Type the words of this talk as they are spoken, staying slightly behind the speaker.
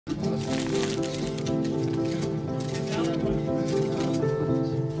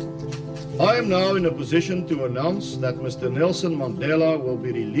I am now in a position to announce that Mr. Nelson Mandela will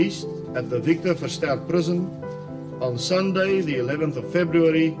be released at the Victor Verster prison on Sunday, the 11th of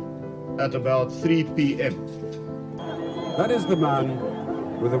February, at about 3 p.m. That is the man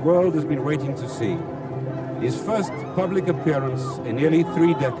who the world has been waiting to see. His first public appearance in nearly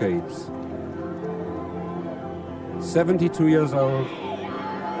 3 decades. 72 years old,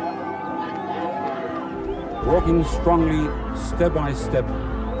 walking strongly, step by step,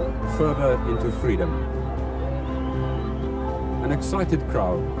 further into freedom. An excited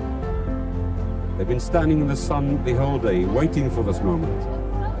crowd. They've been standing in the sun the whole day, waiting for this moment.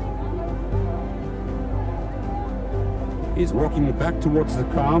 He's walking back towards the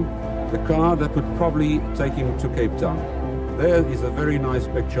car that would probably take him to Cape Town. There is a very nice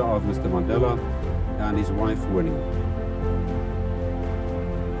picture of Mr. Mandela and his wife Winnie.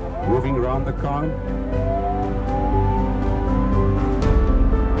 Moving around the car.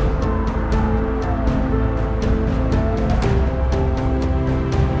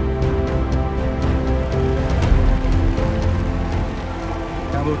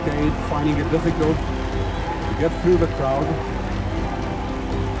 Cavalcade finding it difficult to get through the crowd.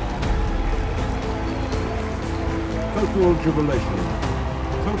 Total jubilation,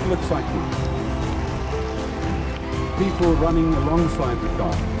 total excitement. People running alongside the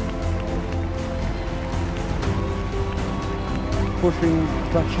car. Pushing,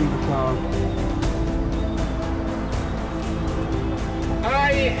 touching the car.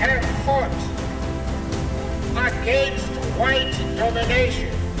 I have fought against white domination.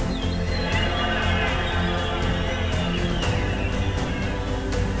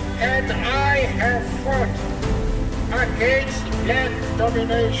 And I have fought against black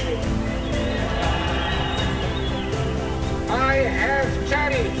domination. I have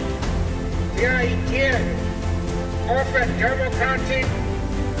carried the idea of a democratic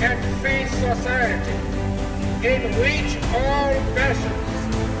and free society in which all persons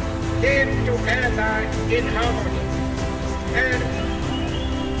live together in harmony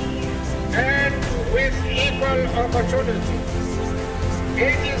and with equal opportunity.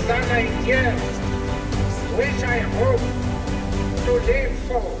 It is an idea which I hope to live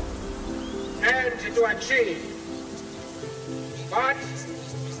for and to achieve. But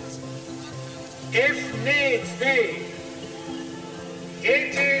if needs be,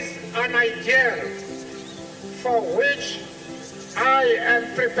 it is an ideal for which I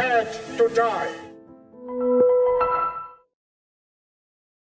am prepared to die.